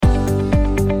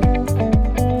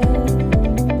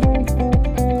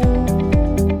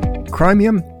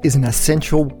Chromium is an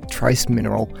essential trace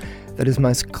mineral that is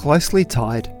most closely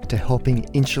tied to helping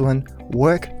insulin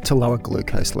work to lower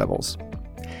glucose levels.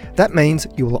 That means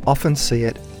you will often see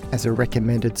it as a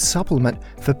recommended supplement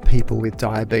for people with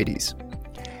diabetes.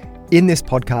 In this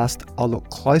podcast, I'll look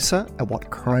closer at what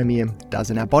chromium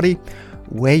does in our body,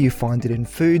 where you find it in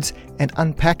foods, and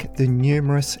unpack the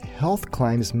numerous health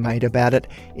claims made about it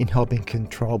in helping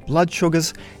control blood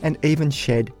sugars and even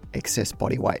shed excess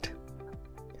body weight.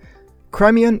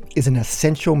 Chromium is an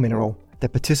essential mineral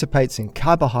that participates in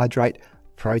carbohydrate,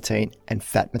 protein, and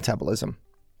fat metabolism.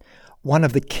 One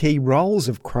of the key roles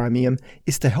of chromium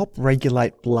is to help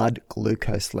regulate blood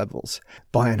glucose levels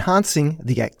by enhancing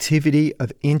the activity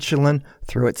of insulin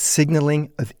through its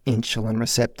signaling of insulin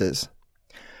receptors.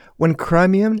 When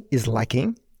chromium is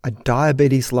lacking, a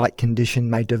diabetes-like condition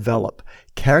may develop,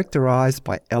 characterized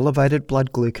by elevated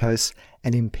blood glucose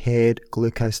and impaired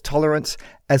glucose tolerance,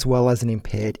 as well as an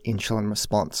impaired insulin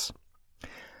response.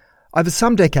 Over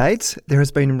some decades, there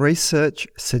has been research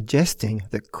suggesting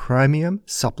that chromium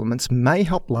supplements may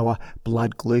help lower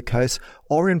blood glucose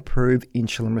or improve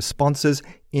insulin responses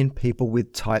in people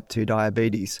with type 2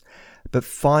 diabetes. But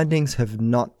findings have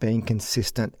not been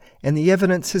consistent, and the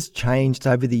evidence has changed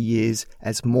over the years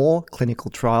as more clinical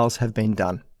trials have been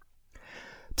done.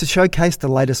 To showcase the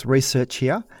latest research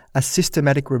here, a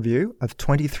systematic review of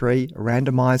 23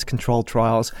 randomized controlled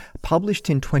trials published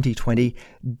in 2020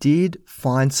 did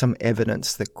find some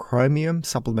evidence that chromium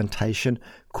supplementation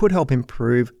could help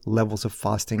improve levels of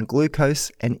fasting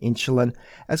glucose and insulin,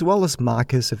 as well as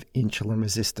markers of insulin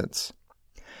resistance.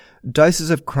 Doses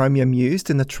of chromium used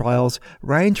in the trials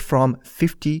range from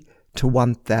 50 to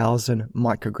 1,000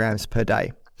 micrograms per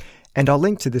day, and I'll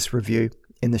link to this review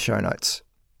in the show notes.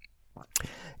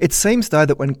 It seems though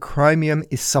that when chromium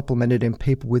is supplemented in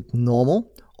people with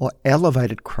normal or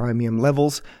elevated chromium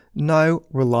levels, no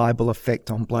reliable effect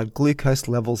on blood glucose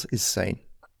levels is seen.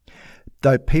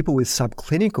 Though people with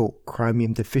subclinical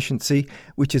chromium deficiency,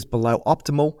 which is below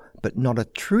optimal but not a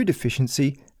true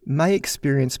deficiency, may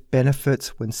experience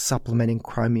benefits when supplementing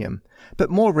chromium,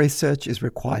 but more research is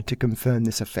required to confirm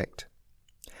this effect.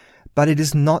 But it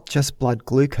is not just blood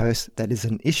glucose that is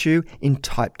an issue in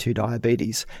type 2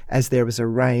 diabetes, as there is a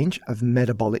range of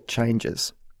metabolic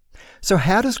changes. So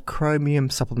how does chromium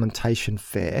supplementation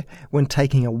fare when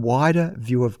taking a wider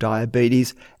view of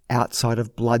diabetes outside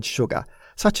of blood sugar,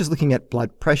 such as looking at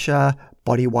blood pressure,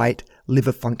 body weight,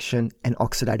 liver function, and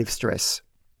oxidative stress?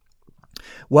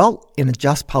 Well, in a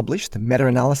just published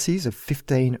meta-analysis of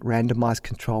 15 randomized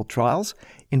controlled trials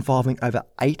involving over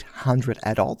 800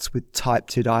 adults with type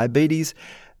 2 diabetes,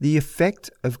 the effect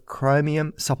of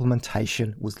chromium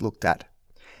supplementation was looked at.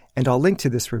 And I'll link to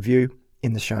this review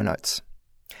in the show notes.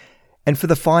 And for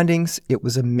the findings, it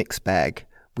was a mixed bag,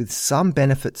 with some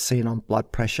benefits seen on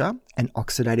blood pressure and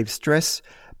oxidative stress,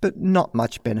 but not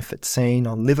much benefit seen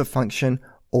on liver function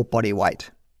or body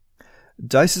weight.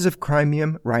 Doses of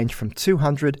chromium range from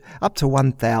 200 up to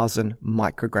 1,000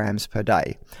 micrograms per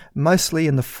day, mostly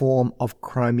in the form of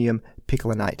chromium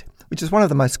picolinate, which is one of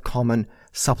the most common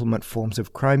supplement forms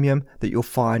of chromium that you'll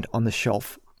find on the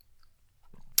shelf.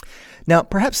 Now,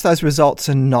 perhaps those results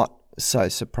are not so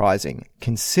surprising,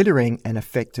 considering an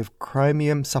effect of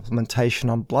chromium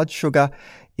supplementation on blood sugar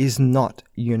is not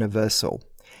universal,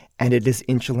 and it is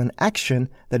insulin action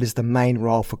that is the main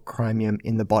role for chromium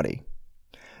in the body.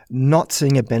 Not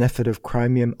seeing a benefit of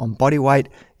chromium on body weight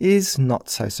is not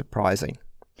so surprising.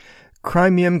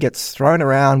 Chromium gets thrown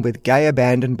around with gay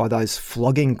abandon by those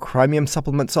flogging chromium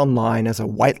supplements online as a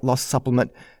weight loss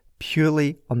supplement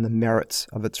purely on the merits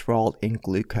of its role in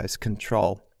glucose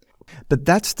control. But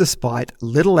that's despite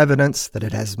little evidence that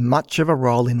it has much of a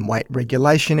role in weight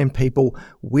regulation in people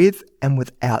with and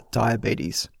without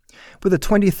diabetes, with a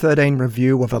 2013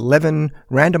 review of 11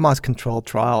 randomized controlled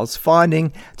trials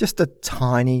finding just a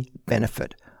tiny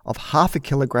benefit of 0.5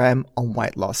 kilogram on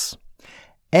weight loss,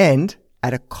 and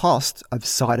at a cost of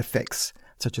side effects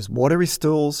such as watery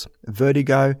stools,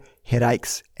 vertigo,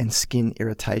 headaches, and skin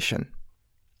irritation.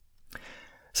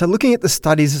 So looking at the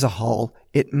studies as a whole,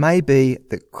 it may be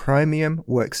that chromium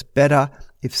works better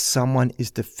if someone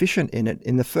is deficient in it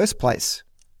in the first place.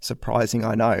 Surprising,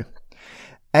 I know.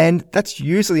 And that's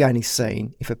usually only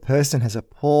seen if a person has a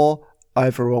poor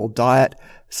overall diet,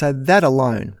 so that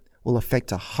alone will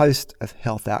affect a host of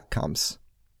health outcomes.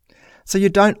 So you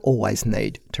don't always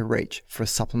need to reach for a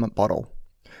supplement bottle.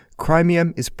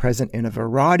 Chromium is present in a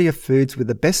variety of foods, with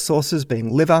the best sources being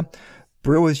liver,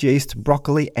 brewer's yeast,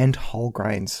 broccoli, and whole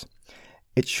grains.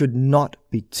 It should not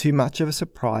be too much of a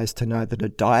surprise to know that a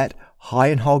diet high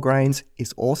in whole grains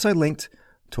is also linked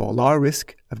to a lower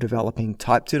risk of developing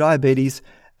type 2 diabetes,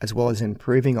 as well as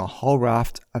improving a whole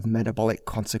raft of metabolic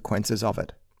consequences of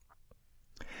it.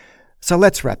 So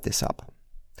let's wrap this up.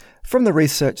 From the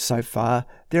research so far,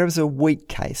 there is a weak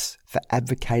case for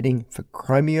advocating for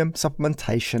chromium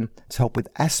supplementation to help with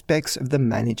aspects of the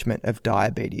management of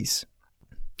diabetes.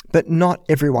 But not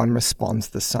everyone responds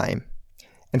the same.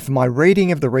 And from my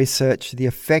reading of the research, the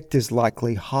effect is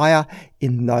likely higher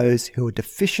in those who are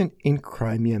deficient in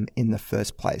chromium in the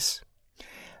first place.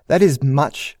 That is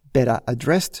much better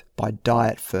addressed by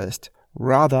diet first,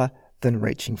 rather than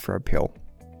reaching for a pill.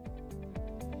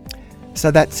 So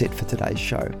that's it for today's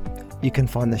show. You can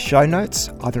find the show notes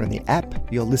either in the app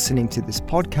you're listening to this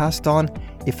podcast on,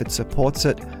 if it supports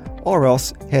it, or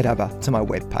else head over to my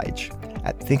webpage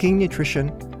at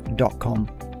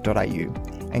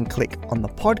thinkingnutrition.com.au and click on the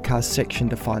podcast section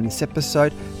to find this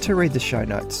episode to read the show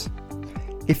notes.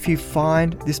 If you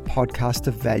find this podcast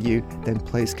of value, then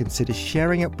please consider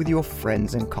sharing it with your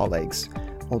friends and colleagues,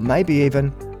 or maybe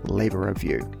even leave a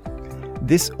review.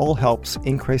 This all helps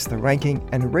increase the ranking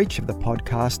and reach of the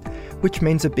podcast, which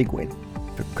means a big win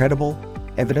for credible,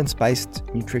 evidence-based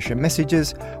nutrition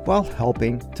messages while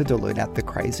helping to dilute out the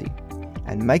crazy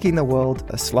and making the world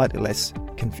a slightly less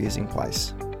confusing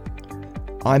place.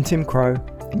 I'm Tim Crowe,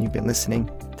 and you've been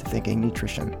listening to Thinking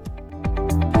Nutrition.